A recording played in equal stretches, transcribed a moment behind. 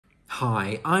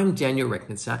Hi, I'm Daniel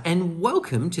Rechnitzer and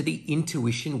welcome to the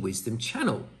Intuition Wisdom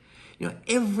channel.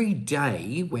 Every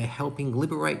day we're helping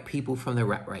liberate people from the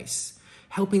rat race,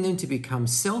 helping them to become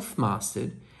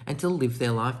self-mastered and to live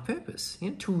their life purpose,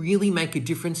 to really make a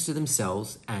difference to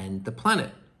themselves and the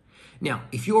planet. Now,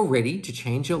 if you're ready to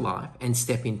change your life and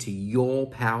step into your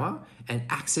power and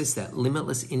access that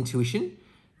limitless intuition,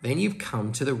 then you've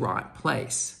come to the right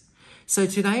place. So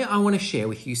today I want to share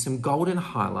with you some golden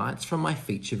highlights from my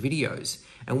feature videos.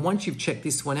 And once you've checked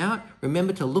this one out,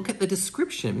 remember to look at the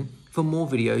description for more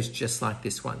videos just like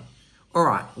this one. All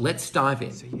right, let's dive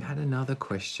in. So you had another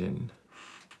question.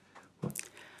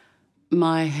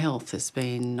 My health has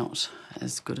been not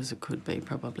as good as it could be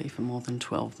probably for more than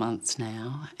 12 months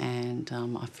now, and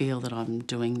I feel that I'm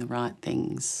doing the right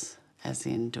things, as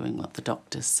in doing what the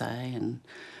doctors say and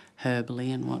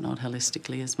herbally and whatnot,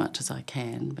 holistically as much as I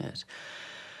can, but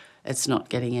it's not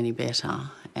getting any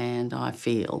better, and I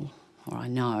feel, or I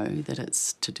know, that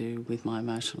it's to do with my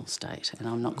emotional state, and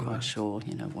I'm not quite sure,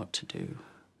 what to do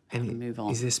and move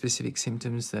on. Is there specific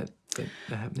symptoms that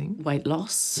are happening? Weight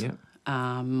loss. Yeah.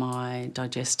 My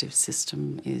digestive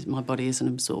system my body isn't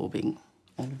absorbing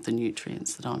all of the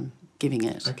nutrients that I'm giving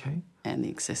it. Okay. And the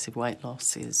excessive weight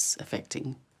loss is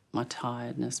affecting my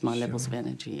tiredness, my levels of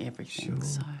energy, everything. Sure.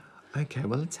 So. Okay,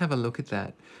 well, let's have a look at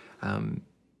that. One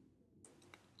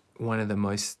of the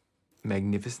most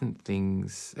magnificent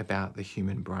things about the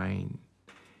human brain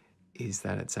is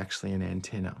that it's actually an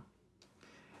antenna.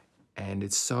 And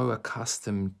it's so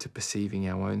accustomed to perceiving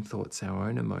our own thoughts, our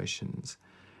own emotions,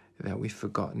 that we've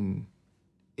forgotten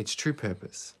its true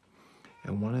purpose.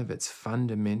 And one of its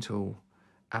fundamental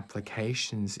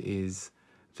applications is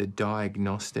the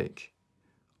diagnostic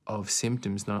of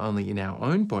symptoms, not only in our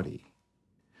own body,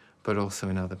 but also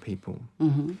in other people.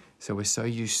 Mm-hmm. So we're so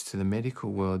used to the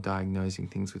medical world diagnosing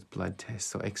things with blood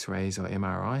tests or x-rays or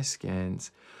MRI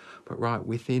scans, but right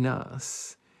within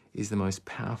us is the most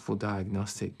powerful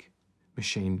diagnostic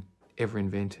machine ever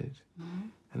invented. Mm-hmm.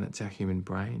 And that's our human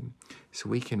brain. So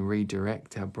we can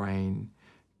redirect our brain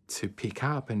to pick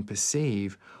up and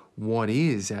perceive what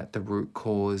is at the root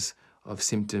cause of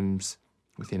symptoms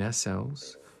within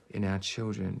ourselves, in our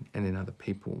children, and in other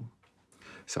people.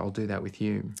 So I'll do that with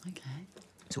you. Okay.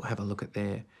 So we'll have a look at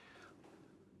there.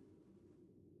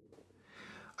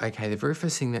 Okay, the very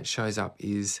first thing that shows up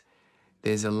is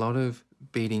there's a lot of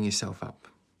beating yourself up.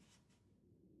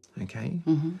 Okay?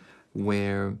 Mm-hmm.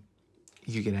 Where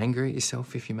you get angry at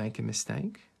yourself if you make a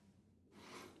mistake.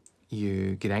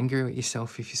 You get angry at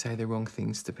yourself if you say the wrong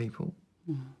things to people.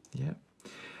 Mm. Yeah.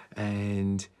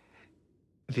 And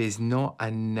there's not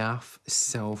enough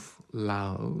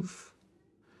self-love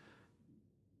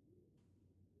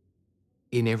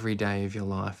in every day of your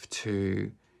life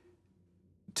to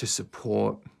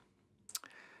support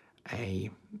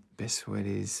best word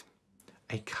is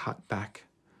a cutback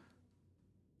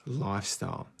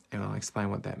lifestyle. And I'll explain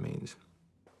what that means.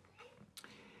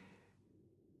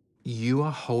 You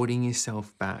are holding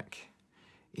yourself back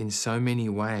in so many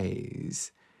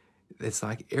ways. It's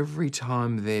like every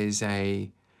time there's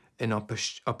an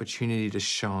opportunity to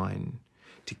shine,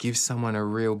 to give someone a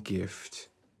real gift,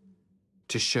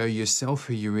 to show yourself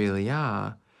who you really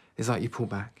are, it's like you pull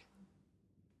back.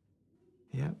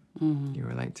 Yeah? Mm-hmm. You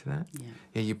relate to that? Yeah.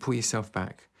 Yeah, you pull yourself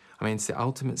back. I mean, it's the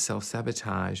ultimate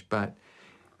self-sabotage, but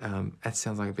that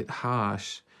sounds like a bit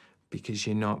harsh because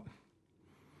you're not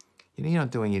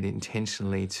doing it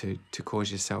intentionally to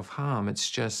cause yourself harm. It's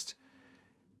just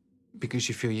because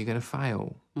you feel you're going to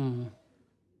fail. Mm.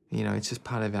 It's just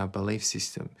part of our belief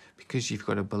system. Because you've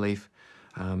got a belief,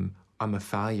 I'm a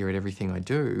failure at everything I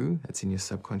do, that's in your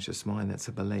subconscious mind, that's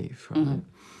a belief, right?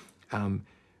 Mm-hmm.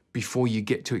 Before you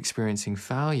get to experiencing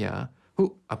failure,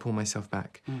 I pull myself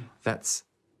back. Mm. That's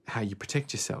how you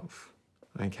protect yourself,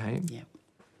 okay? Yeah.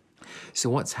 So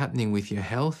what's happening with your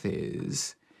health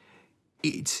is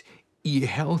your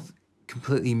health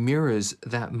completely mirrors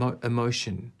that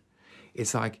emotion.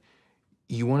 It's like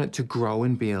you want it to grow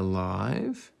and be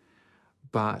alive,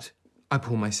 but I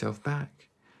pull myself back.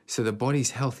 So the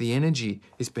body's healthy energy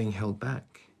is being held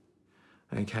back,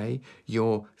 okay?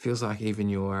 Feels like even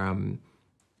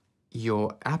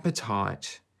your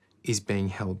appetite is being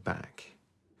held back.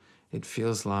 It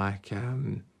feels like,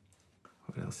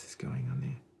 what else is going on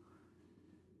there?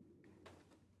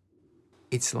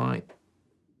 It's like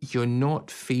you're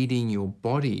not feeding your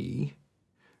body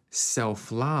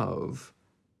self-love.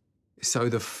 So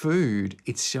the food,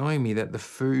 it's showing me that the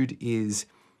food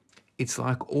it's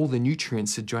like all the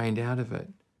nutrients are drained out of it,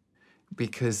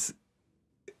 because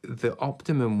the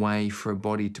optimum way for a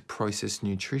body to process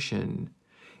nutrition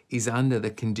is under the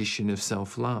condition of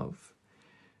self-love.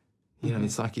 You know,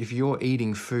 it's like if you're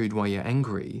eating food while you're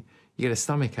angry, you get a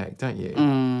stomachache, don't you?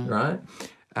 Right?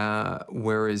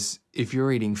 Whereas if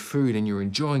you're eating food and you're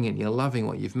enjoying it and you're loving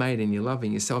what you've made and you're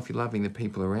loving yourself, you're loving the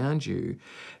people around you,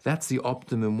 that's the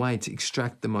optimum way to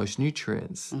extract the most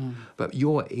nutrients. But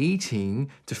you're eating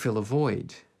to fill a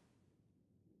void.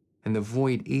 And the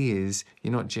void is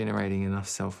you're not generating enough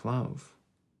self-love.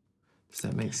 Does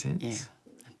that make sense?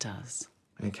 Yeah, it does.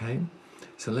 Okay.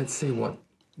 So let's see what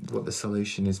the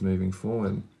solution is moving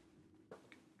forward.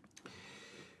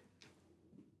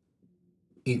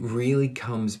 It really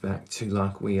comes back to,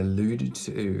 like we alluded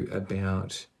to,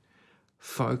 about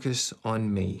focus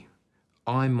on me.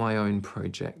 I'm my own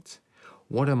project.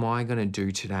 What am I going to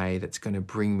do today that's going to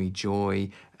bring me joy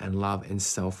and love and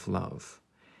self-love?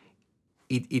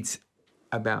 It's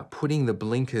about putting the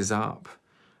blinkers up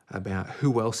about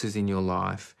who else is in your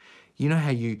life. You know how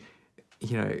you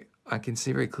know, I can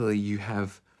see very clearly you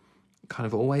have kind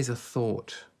of always a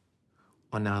thought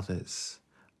on others.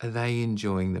 Are they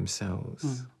enjoying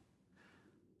themselves?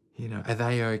 You know, are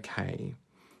they okay?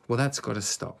 Well, that's got to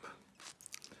stop,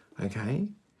 okay?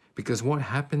 Because what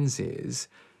happens is,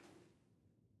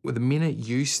 well, the minute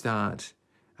you start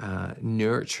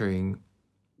nurturing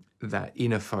that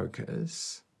inner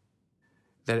focus,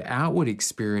 that outward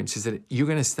experience is that you're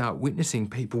going to start witnessing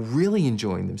people really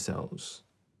enjoying themselves.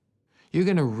 You're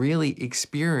going to really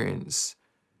experience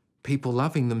people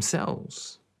loving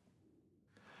themselves.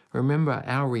 Remember,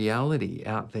 our reality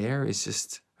out there is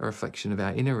just a reflection of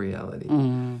our inner reality.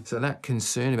 So that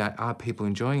concern about are people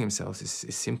enjoying themselves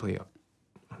is simply,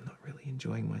 I'm not really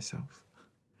enjoying myself.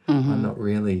 I'm not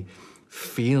really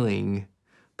feeling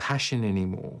passion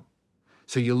anymore.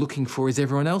 So you're looking for, is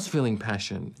everyone else feeling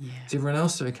passion? Yeah. Is everyone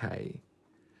else okay?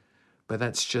 But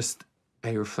that's just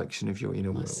a reflection of your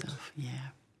inner world. Myself, yeah.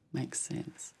 Makes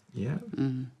sense. Yeah? Do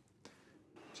you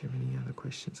have any other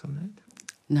questions on that?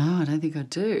 No, I don't think I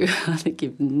do. I think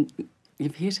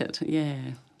you've hit it. Yeah.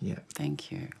 Yeah.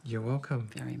 Thank you You're welcome.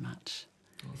 very much.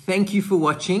 Thank you for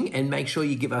watching, and make sure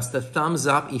you give us the thumbs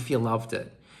up if you loved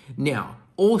it. Now,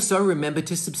 also remember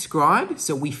to subscribe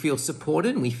so we feel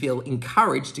supported and we feel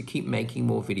encouraged to keep making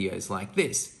more videos like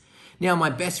this. Now, my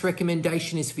best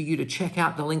recommendation is for you to check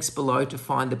out the links below to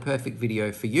find the perfect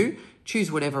video for you.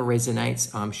 Choose whatever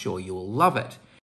resonates. I'm sure you'll love it.